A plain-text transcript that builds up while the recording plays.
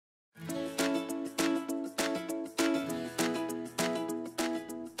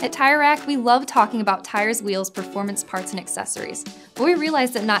At Tire Rack, we love talking about tires, wheels, performance parts, and accessories, but we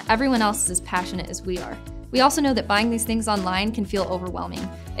realize that not everyone else is as passionate as we are. We also know that buying these things online can feel overwhelming,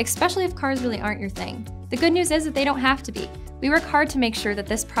 especially if cars really aren't your thing. The good news is that they don't have to be. We work hard to make sure that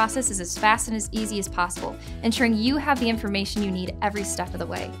this process is as fast and as easy as possible, ensuring you have the information you need every step of the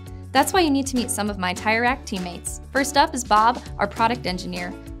way. That's why you need to meet some of my Tire Rack teammates. First up is Bob, our product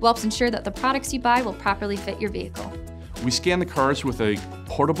engineer, who helps ensure that the products you buy will properly fit your vehicle. We scan the cars with a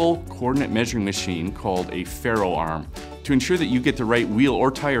portable coordinate measuring machine called a Faro arm. To ensure that you get the right wheel or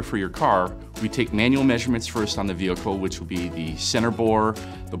tire for your car, we take manual measurements first on the vehicle, which will be the center bore,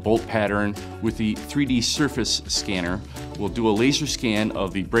 the bolt pattern. With the 3D surface scanner, we'll do a laser scan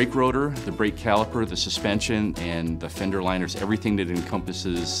of the brake rotor, the brake caliper, the suspension, and the fender liners, everything that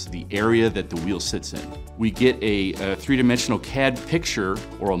encompasses the area that the wheel sits in. We get a three-dimensional CAD picture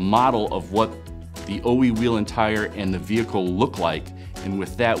or a model of what the OE wheel and tire and the vehicle look like, and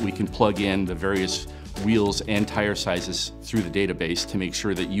with that we can plug in the various wheels and tire sizes through the database to make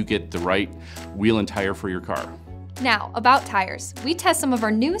sure that you get the right wheel and tire for your car. Now, about tires. We test some of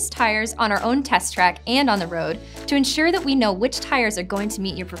our newest tires on our own test track and on the road to ensure that we know which tires are going to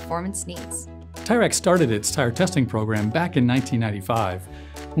meet your performance needs. Tire Rack started its tire testing program back in 1995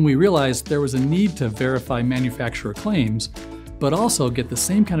 when we realized there was a need to verify manufacturer claims, but also get the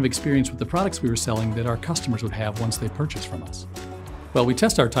same kind of experience with the products we were selling that our customers would have once they purchased from us. Well, we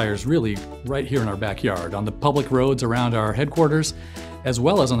test our tires really right here in our backyard, on the public roads around our headquarters, as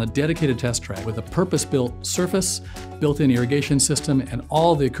well as on a dedicated test track with a purpose-built surface, built-in irrigation system, and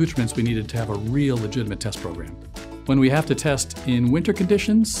all the accoutrements we needed to have a real legitimate test program. When we have to test in winter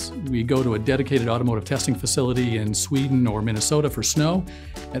conditions, we go to a dedicated automotive testing facility in Sweden or Minnesota for snow,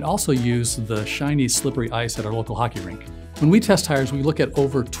 and also use the shiny, slippery ice at our local hockey rink. When we test tires, we look at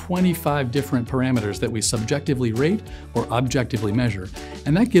over 25 different parameters that we subjectively rate or objectively measure.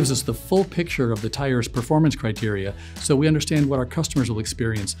 And that gives us the full picture of the tire's performance criteria, so we understand what our customers will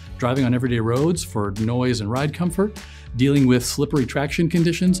experience driving on everyday roads for noise and ride comfort, dealing with slippery traction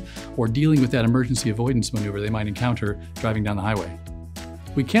conditions, or dealing with that emergency avoidance maneuver they might encounter driving down the highway.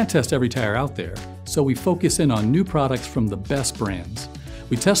 We can't test every tire out there, so we focus in on new products from the best brands.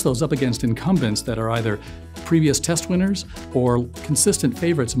 We test those up against incumbents that are either previous test winners or consistent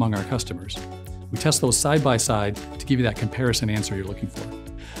favorites among our customers. We test those side by side to give you that comparison answer you're looking for.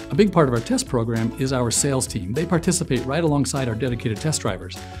 A big part of our test program is our sales team. They participate right alongside our dedicated test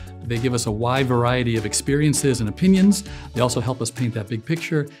drivers. They give us a wide variety of experiences and opinions. They also help us paint that big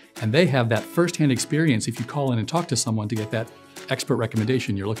picture, and they have that firsthand experience if you call in and talk to someone to get that expert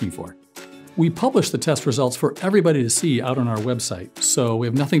recommendation you're looking for. We publish the test results for everybody to see out on our website, so we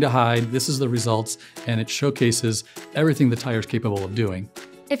have nothing to hide. This is the results, and it showcases everything the tire is capable of doing.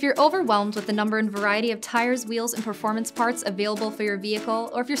 If you're overwhelmed with the number and variety of tires, wheels, and performance parts available for your vehicle,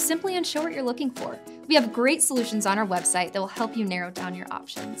 or if you're simply unsure what you're looking for, we have great solutions on our website that will help you narrow down your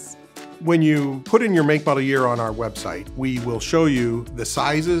options. When you put in your make, model, year on our website, we will show you the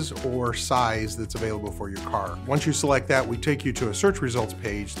sizes or size that's available for your car. Once you select that, we take you to a search results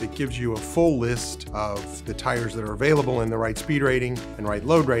page that gives you a full list of the tires that are available in the right speed rating and right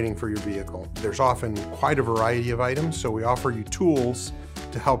load rating for your vehicle. There's often quite a variety of items, so we offer you tools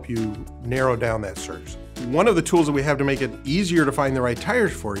to help you narrow down that search. One of the tools that we have to make it easier to find the right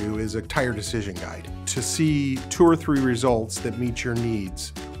tires for you is a tire decision guide. To see 2 or 3 results that meet your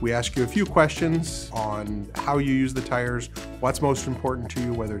needs, we ask you a few questions on how you use the tires, what's most important to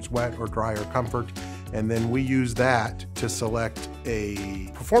you, whether it's wet or dry or comfort, and then we use that to select a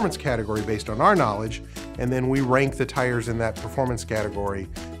performance category based on our knowledge, and then we rank the tires in that performance category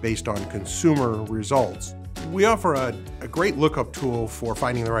based on consumer results. We offer a great lookup tool for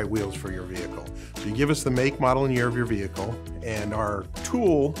finding the right wheels for your vehicle. So you give us the make, model, and year of your vehicle, and our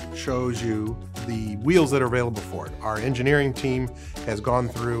tool shows you the wheels that are available for it. Our engineering team has gone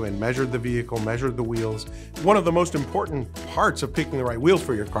through and measured the vehicle, measured the wheels. One of the most important parts of picking the right wheels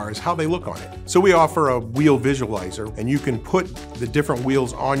for your car is how they look on it. So we offer a wheel visualizer, and you can put the different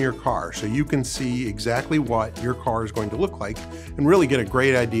wheels on your car so you can see exactly what your car is going to look like and really get a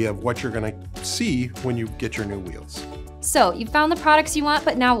great idea of what you're going to see when you get your new wheels. So, you've found the products you want,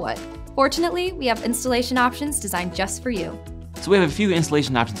 but now what? Fortunately, we have installation options designed just for you. So we have a few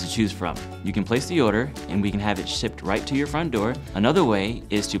installation options to choose from. You can place the order and we can have it shipped right to your front door. Another way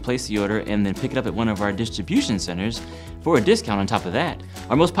is to place the order and then pick it up at one of our distribution centers for a discount on top of that.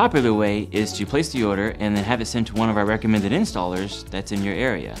 Our most popular way is to place the order and then have it sent to one of our recommended installers that's in your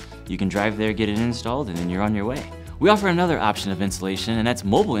area. You can drive there, get it installed, and then you're on your way. We offer another option of installation, and that's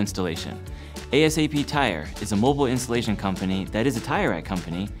mobile installation. ASAP Tire is a mobile installation company that is a tire rack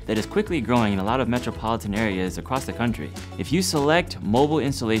company that is quickly growing in a lot of metropolitan areas across the country. If you select mobile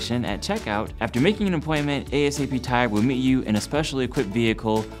installation at checkout, after making an appointment, ASAP Tire will meet you in a specially equipped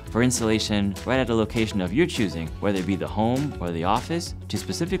vehicle for installation right at a location of your choosing, whether it be the home or the office, to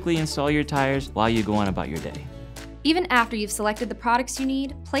specifically install your tires while you go on about your day. Even after you've selected the products you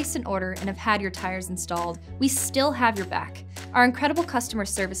need, placed an order, and have had your tires installed, we still have your back. Our incredible customer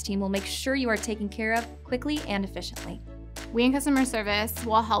service team will make sure you are taken care of quickly and efficiently. We in customer service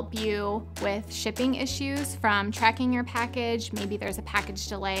will help you with shipping issues, from tracking your package, maybe there's a package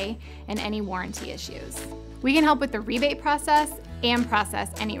delay, and any warranty issues. We can help with the rebate process and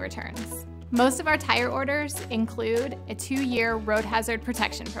process any returns. Most of our tire orders include a 2-year road hazard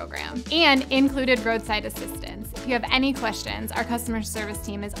protection program and included roadside assistance. If you have any questions, our customer service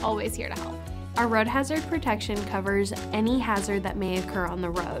team is always here to help. Our road hazard protection covers any hazard that may occur on the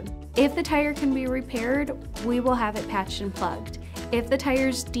road. If the tire can be repaired, we will have it patched and plugged. If the tire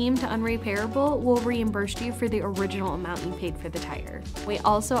is deemed unrepairable, we'll reimburse you for the original amount you paid for the tire. We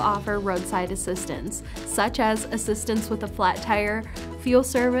also offer roadside assistance, such as assistance with a flat tire, fuel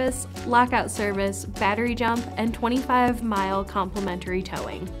service, lockout service, battery jump, and 25-mile complimentary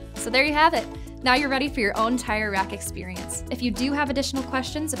towing. So there you have it. Now you're ready for your own tire rack experience. If you do have additional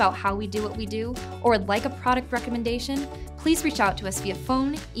questions about how we do what we do, or would like a product recommendation, please reach out to us via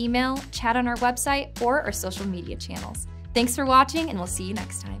phone, email, chat on our website, or our social media channels. Thanks for watching, and we'll see you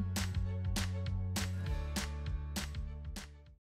next time.